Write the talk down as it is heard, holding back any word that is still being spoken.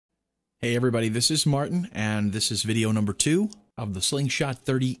Hey everybody, this is Martin, and this is video number 2 of the Slingshot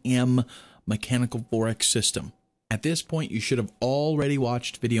 30M mechanical Forex system. At this point, you should have already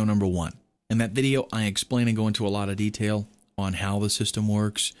watched video number 1. In that video, I explain and go into a lot of detail on how the system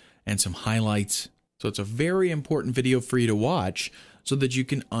works and some highlights. So it's a very important video for you to watch so that you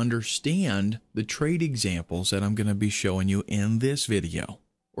can understand the trade examples that I'm going to be showing you in this video.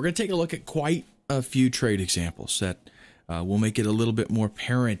 We're going to take a look at quite a few trade examples that will make it a little bit more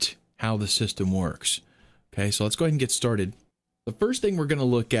apparent how the system works. Okay, so let's go ahead and get started. The first thing we're going to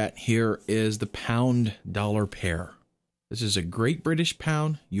look at here is the pound-dollar pair. This is a Great British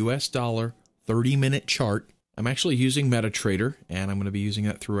Pound US dollar 30-minute chart. I'm actually using MetaTrader, and I'm going to be using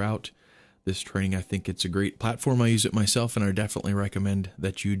that throughout this training. I think it's a great platform. I use it myself, and I definitely recommend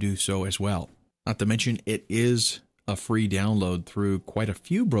that you do so as well. Not to mention, it is a free download through quite a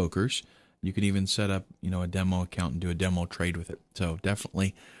few brokers. You can even set up, a demo account and do a demo trade with it. So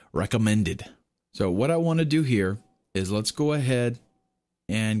definitely recommended. So what I want to do here is let's go ahead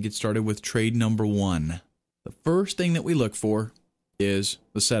and get started with trade number 1. The first thing that we look for is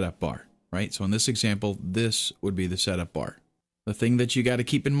the setup bar, right? So in this example, this would be the setup bar. The thing that you got to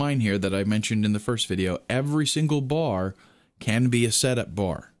keep in mind here that I mentioned in the first video, every single bar can be a setup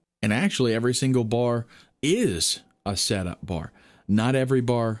bar. And actually, every single bar is a setup bar. Not every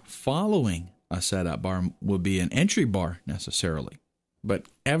bar following a setup bar will be an entry bar necessarily. But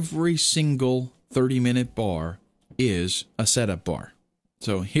every single 30-minute bar is a setup bar.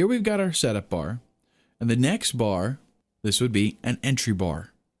 So here we've got our setup bar. And the next bar, this would be an entry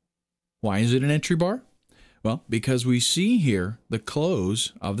bar. Why is it an entry bar? Well, because we see here the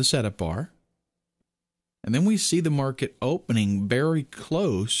close of the setup bar. And then we see the market opening very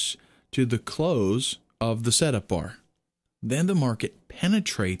close to the close of the setup bar. Then the market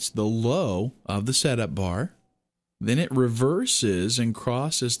penetrates the low of the setup bar. Then it reverses and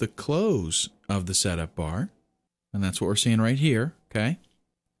crosses the close of the setup bar. And that's what we're seeing right here, okay?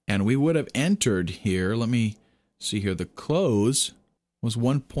 And we would have entered here, let me see here, the close was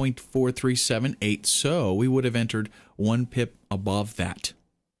 1.4378, so we would have entered 1 pip above that,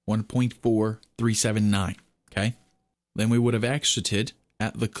 1.4379, okay? Then we would have exited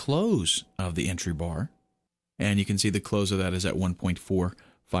at the close of the entry bar. And you can see the close of that is at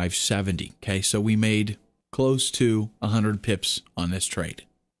 1.4570, okay? So we made close to 100 pips on this trade.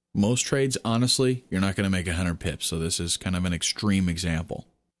 Most trades, honestly, you're not going to make 100 pips, so this is kind of an extreme example.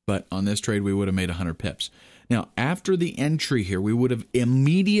 But on this trade, we would have made 100 pips. Now, after the entry here, we would have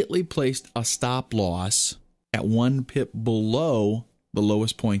immediately placed a stop loss at 1 pip below the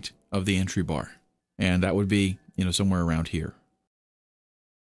lowest point of the entry bar. And that would be, somewhere around here.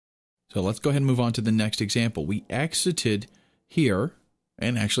 So let's go ahead and move on to the next example. We exited here.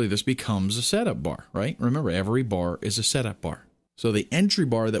 And actually, this becomes a setup bar, right? Remember, every bar is a setup bar. So the entry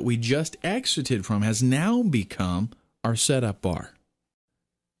bar that we just exited from has now become our setup bar.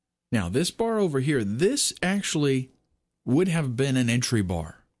 Now, this bar over here, this actually would have been an entry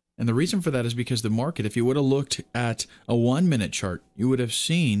bar. And the reason for that is because the market, if you would have looked at a 1-minute chart, you would have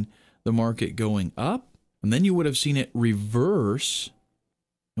seen the market going up, and then you would have seen it reverse,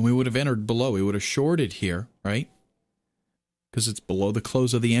 and we would have entered below. We would have shorted here, right? Because it's below the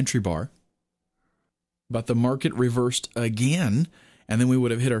close of the entry bar. But the market reversed again, and then we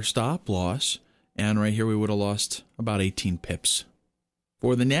would have hit our stop loss, and right here we would have lost about 18 pips.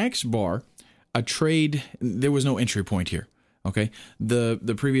 For the next bar, a trade, there was no entry point here, okay?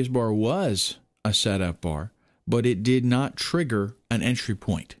 The previous bar was a setup bar, but it did not trigger an entry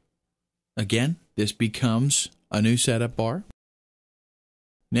point. Again, this becomes a new setup bar.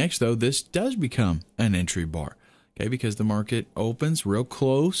 Next, though, this does become an entry bar. Okay, because the market opens real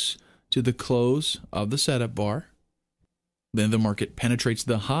close to the close of the setup bar. Then the market penetrates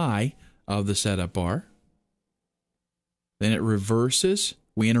the high of the setup bar. Then it reverses.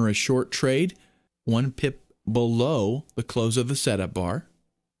 We enter a short trade 1 pip below the close of the setup bar.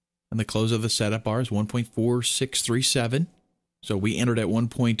 And the close of the setup bar is 1.4637. So we entered at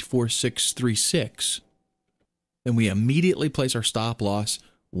 1.4636. Then we immediately place our stop loss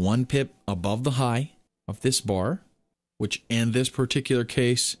 1 pip above the high of this bar, which in this particular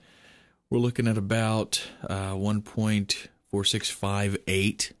case, we're looking at about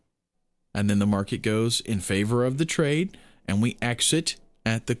 1.4658. And then the market goes in favor of the trade, and we exit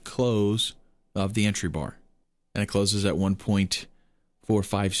at the close of the entry bar. And it closes at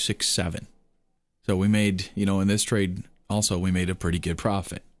 1.4567. So we made, in this trade also, we made a pretty good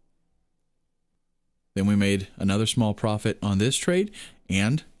profit. Then we made another small profit on this trade,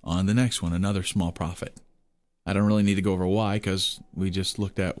 and on the next one, another small profit. I don't really need to go over why, because we just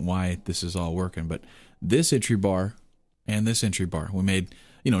looked at why this is all working. But this entry bar and this entry bar, we made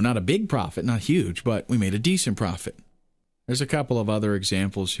not a big profit, not huge, but we made a decent profit. There's a couple of other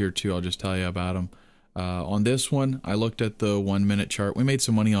examples here too. I'll just tell you about them. On this one, I looked at the 1 minute chart. We made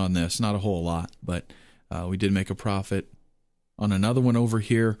some money on this, not a whole lot, but we did make a profit. On another one over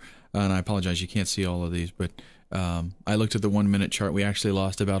here, and I apologize, you can't see all of these, but I looked at the 1 minute chart. We actually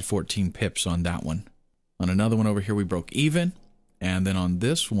lost about 14 pips on that one. On another one over here, we broke even. And then on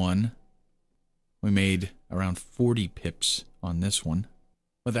this one, we made around 40 pips on this one.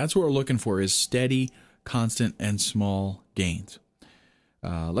 But that's what we're looking for, is steady, constant, and small gains.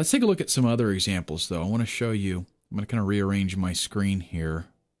 Let's take a look at some other examples, though. I want to show you. I'm going to kind of rearrange my screen here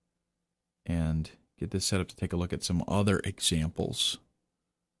and get this set up to take a look at some other examples.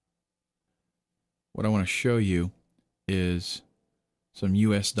 What I want to show you is some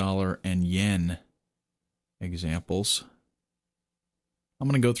US dollar and yen examples. I'm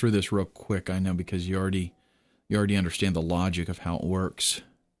going to go through this real quick, I know, because you already understand the logic of how it works.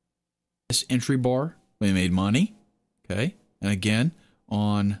 This entry bar, we made money, okay? And again,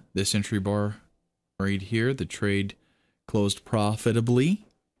 on this entry bar right here, the trade closed profitably.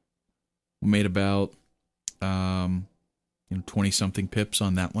 We made about 20-something pips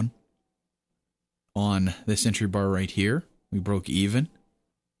on that one. On this entry bar right here, we broke even.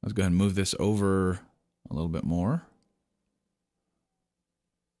 Let's go ahead and move this over a little bit more.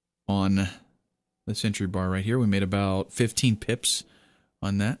 On this entry bar right here, we made about 15 pips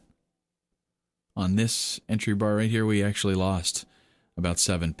on that. On this entry bar right here, we actually lost about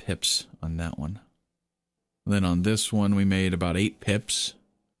 7 pips on that one. And then on this one, we made about 8 pips.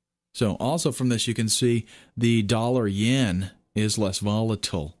 So also from this, you can see the dollar yen is less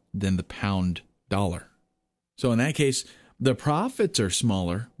volatile than the pound dollar. So in that case, the profits are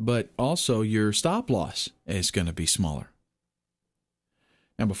smaller, but also your stop loss is going to be smaller.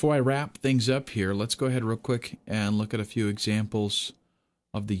 Now, before I wrap things up here, let's go ahead real quick and look at a few examples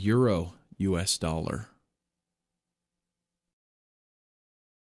of the euro US dollar.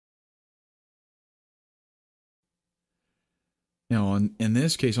 Now, in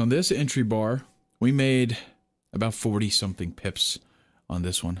this case, on this entry bar, we made about 40-something pips on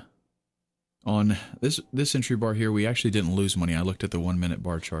this one. On this entry bar here, we actually didn't lose money. I looked at the 1 minute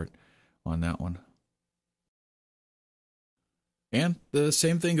bar chart on that one. And the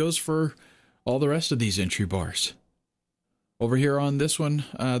same thing goes for all the rest of these entry bars. Over here on this one,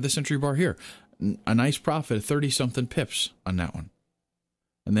 this entry bar here, a nice profit of 30-something pips on that one.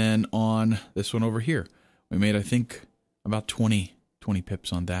 And then on this one over here, we made, I think, about 20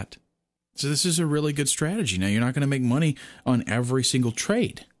 pips on that. So this is a really good strategy. Now, you're not going to make money on every single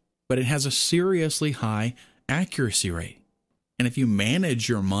trade, but it has a seriously high accuracy rate. And if you manage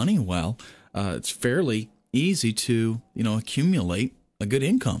your money well, it's fairly easy to, accumulate a good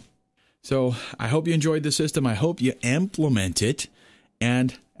income. So I hope you enjoyed the system. I hope you implement it.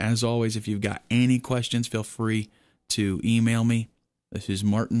 And as always, if you've got any questions, feel free to email me. This is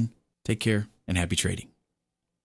Martin. Take care and happy trading.